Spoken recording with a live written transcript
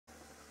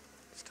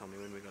Just tell me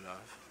when we go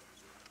live.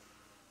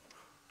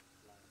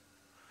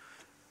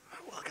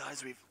 Well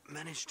guys, we've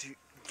managed to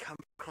come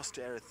across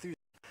to Arathusa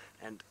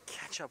and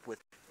catch up with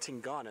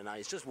Tingana. Now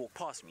he's just walked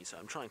past me, so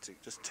I'm trying to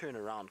just turn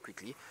around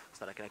quickly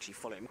so that I can actually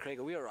follow him. Craig,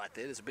 are we alright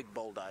there? There's a big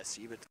boulder I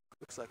see, but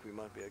looks like we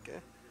might be okay.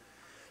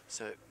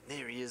 So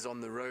there he is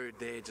on the road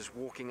there, just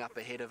walking up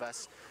ahead of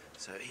us.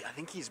 So I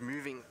think he's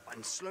moving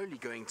and slowly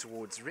going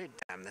towards Red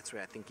Dam. That's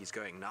where I think he's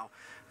going now.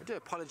 I do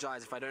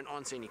apologize if I don't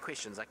answer any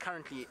questions. I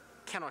currently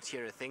cannot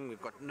hear a thing.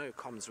 We've got no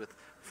comms with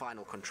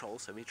final control,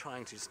 so we're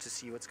trying to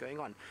see what's going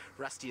on.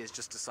 Rusty has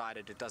just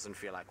decided it doesn't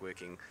feel like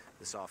working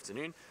this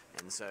afternoon,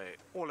 and so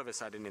all of a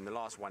sudden in the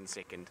last 1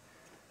 second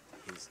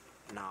he's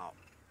now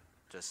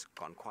just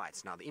gone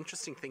quiet. Now the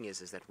interesting thing is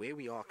that where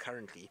we are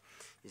currently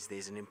is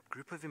there's a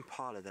group of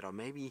impala that are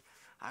maybe,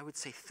 I would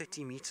say,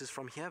 30 meters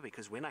from here,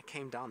 because when I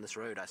came down this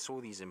road I saw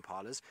these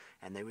impalas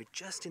and they were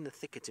just in the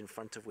thicket in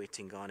front of where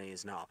Tingana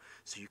is now.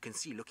 So you can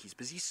see, look, he's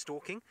busy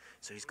stalking,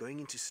 so he's going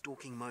into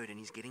stalking mode and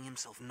he's getting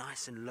himself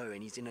nice and low,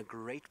 and he's in a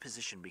great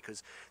position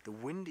because the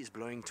wind is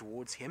blowing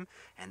towards him,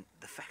 and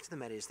the fact of the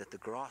matter is that the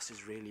grass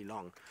is really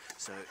long,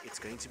 so it's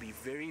going to be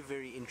very,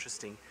 very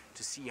interesting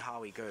to see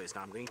how he goes.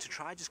 Now I'm going to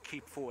try just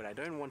keep forward. I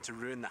don't want to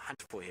ruin the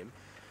hunt for him.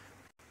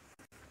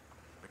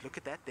 But look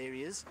at that, there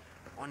he is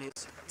on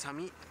his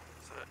tummy.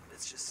 So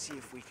let's just see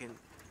if we can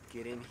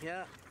get in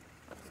here.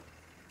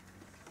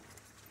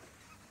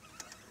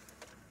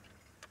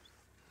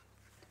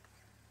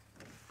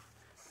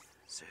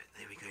 So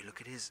there we go,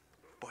 look at his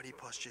body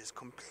posture is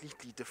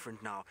completely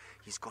different now.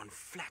 He's gone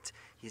flat,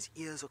 his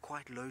ears are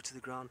quite low to the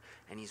ground,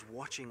 and he's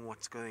watching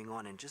what's going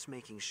on and just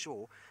making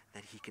sure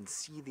that he can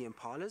see the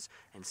impalas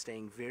and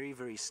staying very,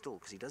 very still,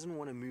 because he doesn't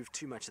want to move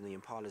too much and the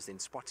impalas then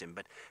spot him.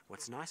 But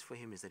what's nice for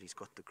him is that he's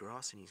got the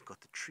grass and he's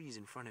got the trees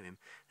in front of him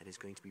that is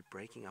going to be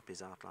breaking up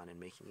his outline and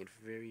making it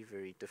very,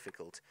 very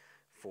difficult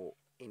for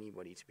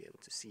anybody to be able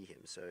to see him.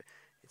 So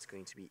it's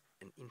going to be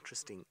an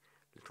interesting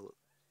little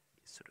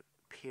sort of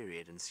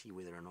period and see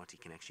whether or not he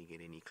can actually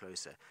get any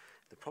closer.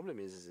 The problem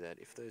is that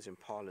if those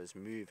impalas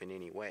move in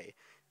any way,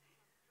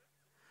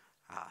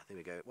 there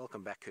we go.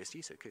 Welcome back,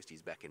 Kirsty. So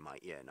Kirsty's back in my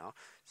ear now,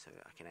 so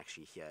I can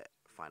actually hear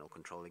final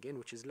control again,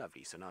 which is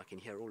lovely. So now I can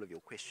hear all of your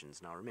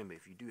questions. Now remember,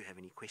 if you do have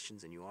any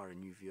questions and you are a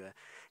new viewer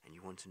and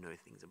you want to know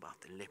things about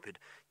the leopard,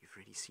 you've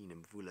already seen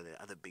Mvula,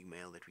 the other big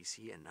male that we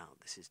see, and now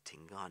this is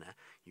Tingana,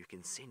 you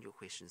can send your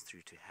questions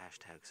through to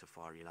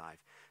 #SafariLive.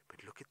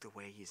 But look at the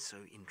way he's so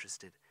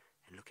interested.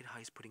 And look at how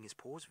he's putting his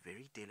paws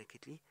very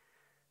delicately.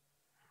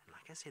 And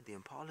like I said, the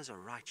impalas are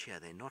right here.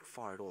 They're not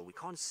far at all. We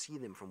can't see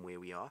them from where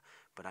we are,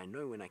 but I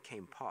know when I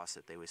came past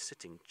that they were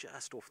sitting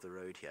just off the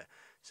road here.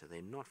 So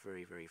they're not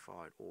very, very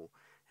far at all.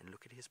 And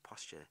look at his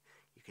posture.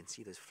 You can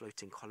see those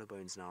floating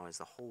collarbones now as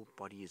the whole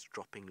body is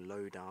dropping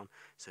low down,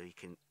 so he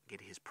can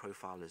get his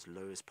profile as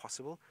low as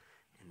possible.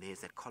 And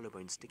there's that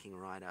collarbone sticking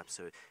right up,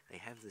 so they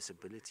have this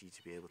ability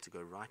to be able to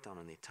go right down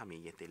on their tummy,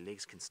 yet their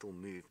legs can still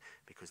move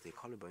because their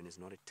collarbone is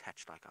not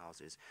attached like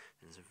ours is.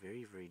 And it's a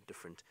very, very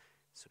different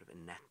sort of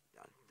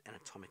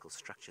anatomical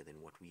structure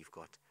than what we've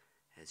got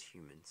as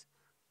humans.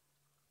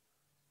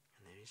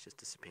 And there he's just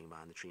disappearing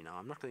behind the tree. Now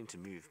I'm not going to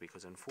move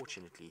because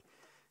unfortunately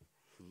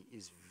he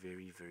is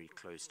very, very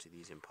close to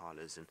these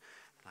impalas, and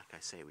like I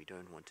say, we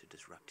don't want to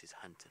disrupt his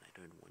hunt, and I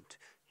don't want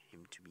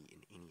him to be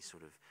in any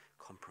sort of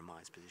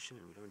compromised position,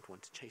 and we don't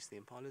want to chase the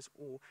impalas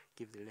or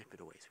give the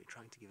leopard away. So we're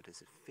trying to give it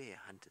as a fair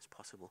hunt as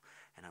possible,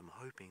 and I'm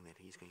hoping that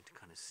he's going to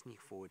kind of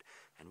sneak forward,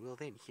 and we'll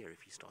then hear,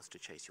 if he starts to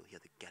chase, you'll hear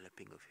the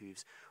galloping of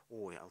hooves,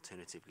 or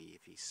alternatively,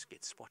 if he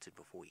gets spotted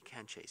before he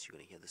can chase, you're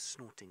going to hear the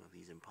snorting of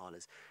these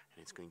impalas, and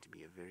it's going to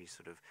be a very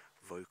sort of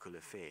vocal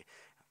affair.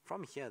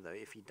 From here, though,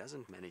 if he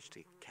doesn't manage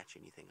to catch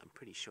anything, I'm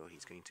pretty sure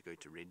he's going to go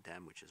to Red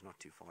Dam, which is not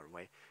too far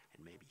away,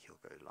 and maybe he'll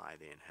go lie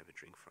there and have a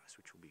drink for us,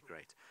 which will be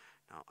great.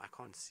 Now, I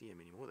can't see him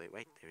anymore.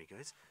 Wait, there he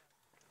goes.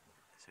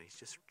 So he's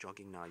just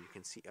jogging now. You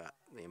can see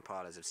the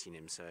impalas have seen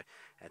him, so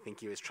I think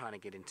he was trying to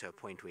get into a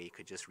point where he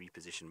could just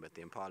reposition, but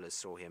the impalas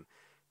saw him.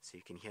 So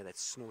you can hear that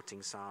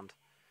snorting sound,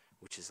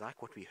 which is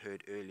like what we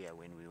heard earlier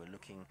when we were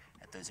looking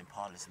at those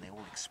impalas and they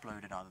all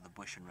exploded out of the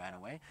bush and ran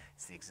away.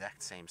 It's the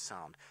exact same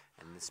sound,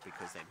 and this is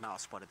because they've now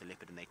spotted the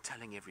leopard and they're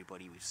telling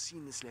everybody, we've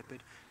seen this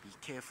leopard, be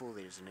careful,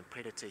 there's an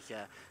predator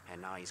here,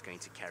 and now he's going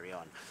to carry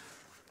on.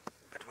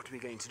 But what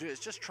we're going to do is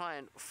just try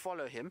and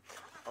follow him.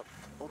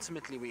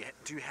 Ultimately, we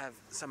do have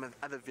some of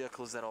the other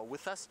vehicles that are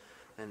with us,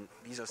 and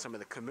these are some of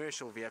the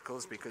commercial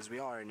vehicles because we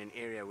are in an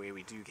area where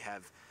we do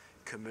have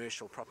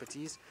commercial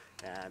properties,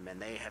 and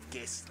they have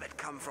guests that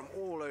come from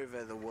all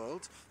over the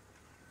world.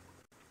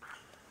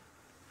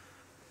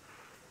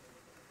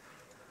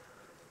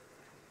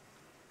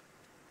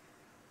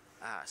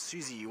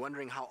 Susie, you're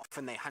wondering how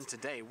often they hunt a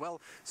day.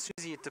 Well,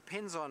 Susie, it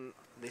depends on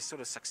their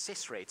sort of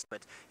success rates,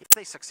 but if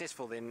they're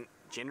successful, then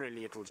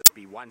generally it will just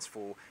be once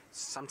for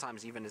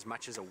sometimes even as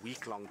much as a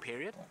week-long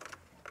period.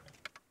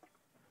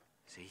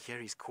 So here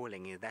he's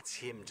calling. That's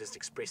him just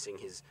expressing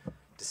his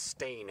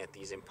disdain at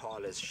these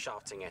impalas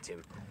shouting at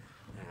him.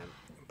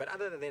 But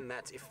other than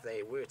that, if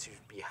they were to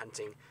be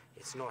hunting,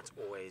 it's not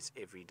always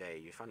every day.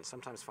 You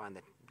sometimes find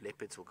that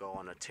leopards will go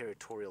on a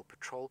territorial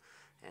patrol,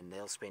 and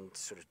they'll spend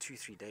sort of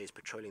 2-3 days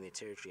patrolling their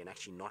territory and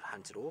actually not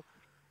hunt at all.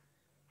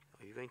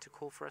 Are you going to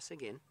call for us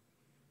again?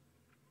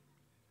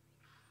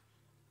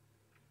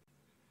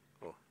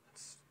 Oh,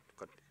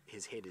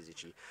 his head is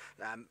itchy.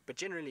 But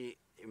generally,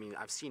 I mean,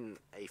 I've seen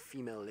a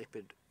female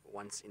leopard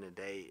once in a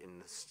day in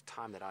this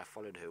time that I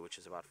followed her, which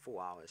is about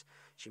 4 hours.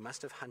 She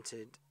must have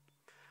hunted,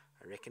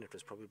 I reckon it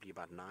was probably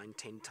about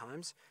 9-10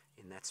 times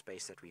in that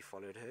space that we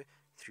followed her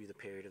through the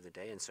period of the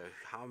day. And so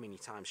how many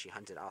times she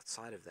hunted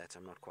outside of that,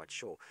 I'm not quite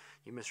sure.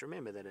 You must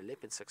remember that a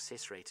leopard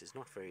success rate is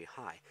not very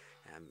high.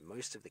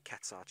 Most of the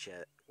cats out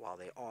here, while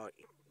they are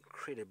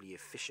incredibly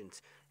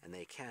efficient and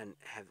they can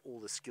have all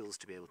the skills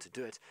to be able to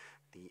do it,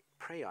 the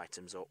prey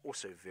items are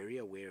also very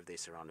aware of their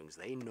surroundings.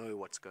 They know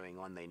what's going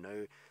on. They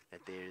know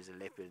that there is a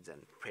leopard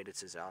and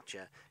predators out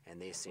here,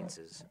 and their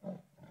senses.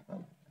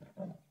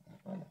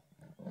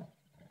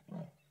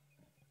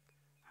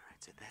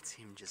 So that's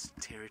him just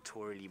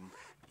territorially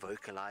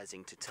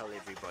vocalizing to tell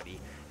everybody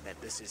that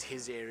this is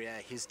his area,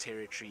 his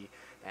territory,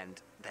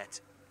 and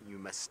that you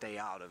must stay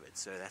out of it.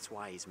 So that's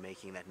why he's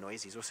making that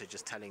noise. He's also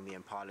just telling the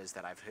impalas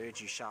that I've heard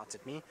you shout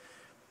at me.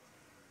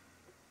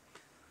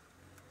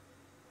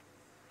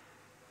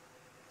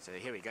 So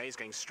here we go, he's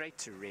going straight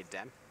to Red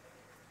Dam.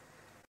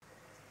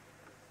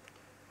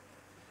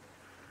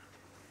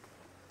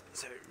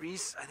 So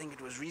Reese, I think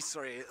it was Reese,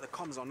 sorry, the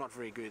comms are not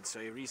very good, so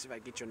Reese, if I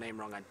get your name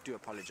wrong, I do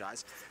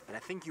apologize. But I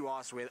think you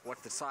asked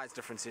what the size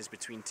difference is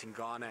between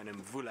Tingana and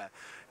Mvula.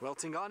 Well,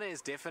 Tingana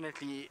is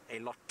definitely a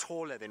lot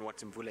taller than what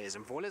Mvula is.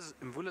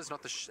 Mvula is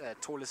not the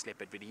tallest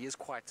leopard, but he is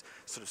quite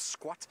sort of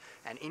squat,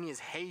 and in his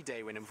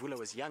heyday when Mvula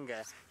was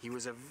younger, he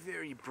was a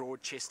very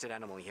broad-chested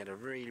animal. He had a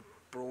very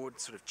broad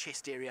sort of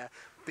chest area,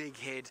 big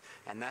head,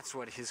 and that's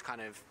what his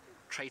kind of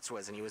traits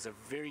was, and he was a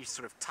very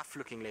sort of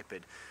tough-looking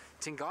leopard.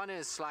 Tingana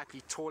is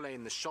slightly taller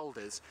in the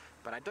shoulders,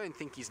 but I don't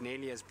think he's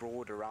nearly as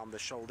broad around the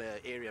shoulder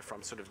area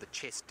from sort of the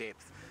chest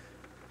depth.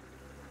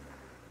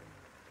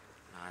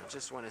 I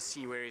just want to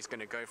see where he's going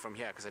to go from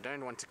here, because I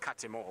don't want to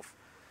cut him off.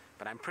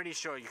 But I'm pretty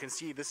sure you can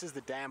see this is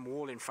the dam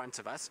wall in front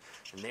of us,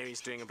 and there he's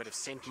doing a bit of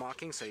scent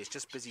marking, so he's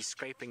just busy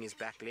scraping his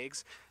back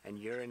legs and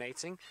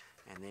urinating.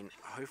 And then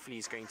hopefully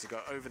he's going to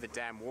go over the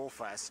dam wall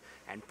for us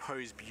and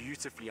pose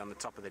beautifully on the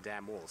top of the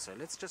dam wall. So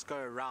let's just go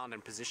around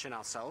and position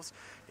ourselves.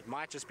 It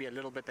might just be a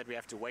little bit that we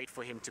have to wait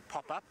for him to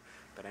pop up,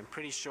 but I'm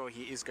pretty sure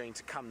he is going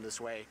to come this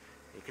way.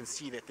 You can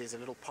see that there's a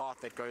little path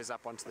that goes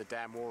up onto the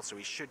dam wall, so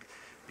we should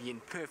be in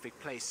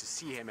perfect place to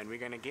see him, and we're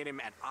going to get him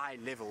at eye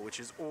level, which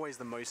is always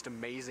the most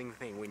amazing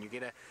thing. When you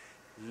get a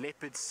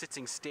leopard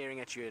sitting staring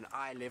at you at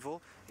eye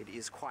level, it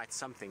is quite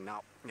something.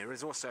 Now, there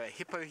is also a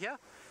hippo here.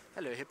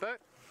 Hello, hippo.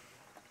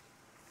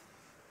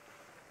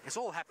 It's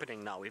all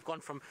happening now. We've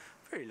gone from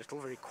very little,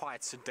 very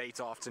quiet, sedate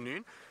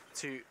afternoon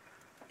to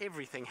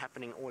everything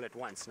happening all at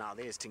once. Now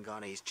there's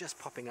Tingana. He's just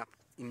popping up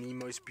in the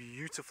most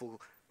beautiful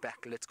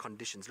backlit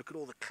conditions. Look at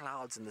all the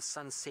clouds and the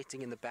sun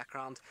setting in the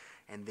background,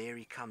 and there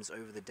he comes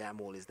over the dam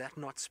wall. Is that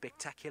not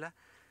spectacular?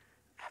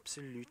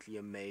 Absolutely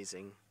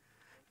amazing.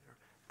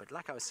 But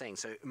like I was saying,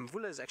 so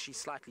Mvula is actually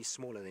slightly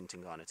smaller than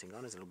Tingana.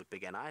 Tingana is a little bit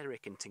bigger, and I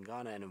reckon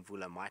Tingana and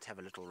Mvula might have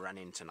a little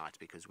run-in tonight,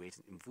 because where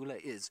Mvula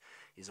is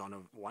on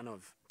one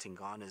of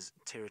Tingana's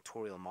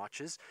territorial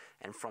marches,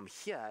 and from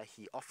here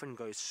he often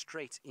goes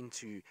straight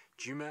into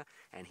Djuma,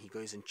 and he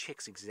goes and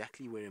checks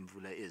exactly where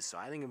Mvula is. So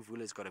I think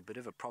Mvula's got a bit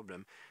of a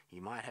problem. He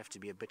might have to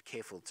be a bit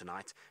careful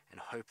tonight and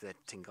hope that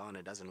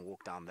Tingana doesn't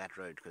walk down that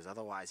road, because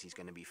otherwise he's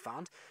going to be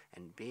found.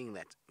 And being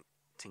that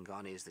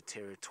Tingana is the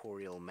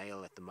territorial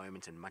male at the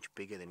moment and much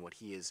bigger than what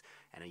he is,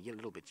 and a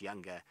little bit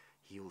younger,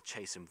 he will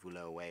chase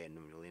Mvula away, and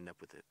we'll end up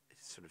with a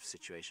sort of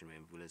situation where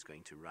Mvula is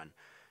going to run.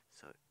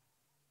 So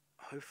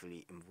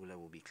hopefully Mvula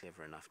will be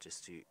clever enough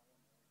just to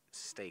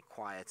stay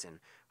quiet, and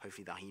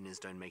hopefully the hyenas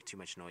don't make too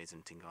much noise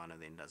and Tingana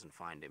then doesn't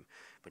find him.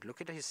 But look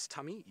at his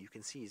tummy. You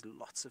can see there's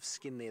lots of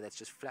skin there that's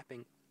just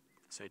flapping.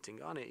 So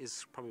Tingana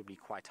is probably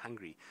quite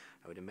hungry.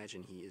 I would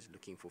imagine he is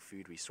looking for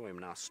food. We saw him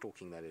now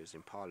stalking those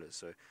impalas,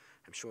 so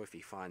I'm sure if he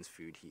finds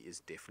food, he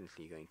is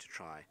definitely going to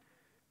try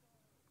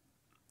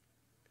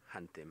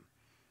hunt them.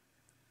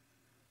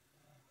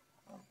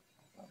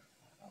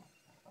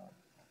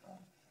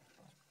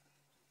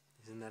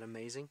 Isn't that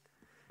amazing?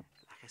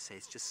 Like I say,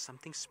 it's just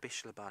something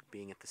special about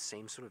being at the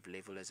same sort of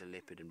level as a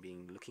leopard, and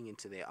looking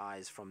into their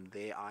eyes from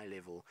their eye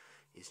level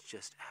is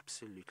just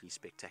absolutely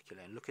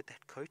spectacular. And look at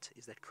that coat.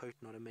 Is that coat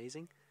not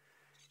amazing?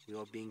 We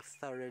are being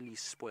thoroughly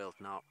spoiled.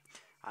 Now,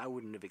 I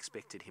wouldn't have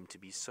expected him to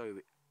be so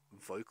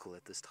vocal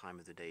at this time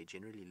of the day.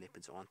 Generally,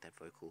 leopards aren't that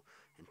vocal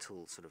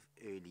until sort of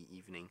early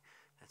evening.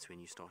 That's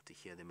when you start to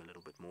hear them a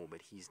little bit more,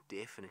 but he's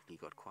definitely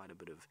got quite a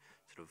bit of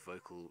sort of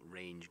vocal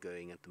range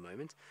going at the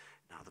moment.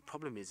 Now the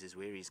problem is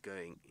where he's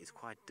going is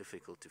quite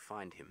difficult to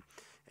find him,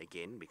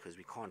 again, because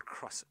we can't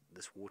cross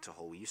this water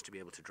hole. We used to be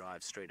able to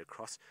drive straight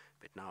across,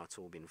 but now it's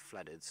all been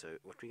flooded, so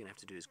what we're going to have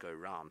to do is go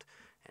around,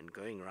 and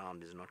going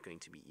around is not going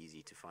to be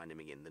easy to find him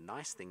again. The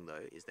nice thing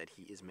though is that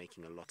he is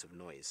making a lot of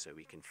noise, so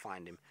we can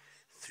find him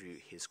through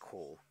his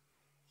call.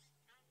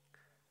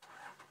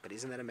 But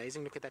isn't that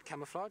amazing? Look at that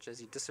camouflage as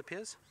he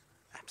disappears.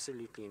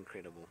 Absolutely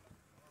incredible.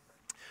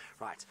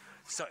 Right,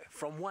 so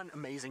from one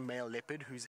amazing male leopard who's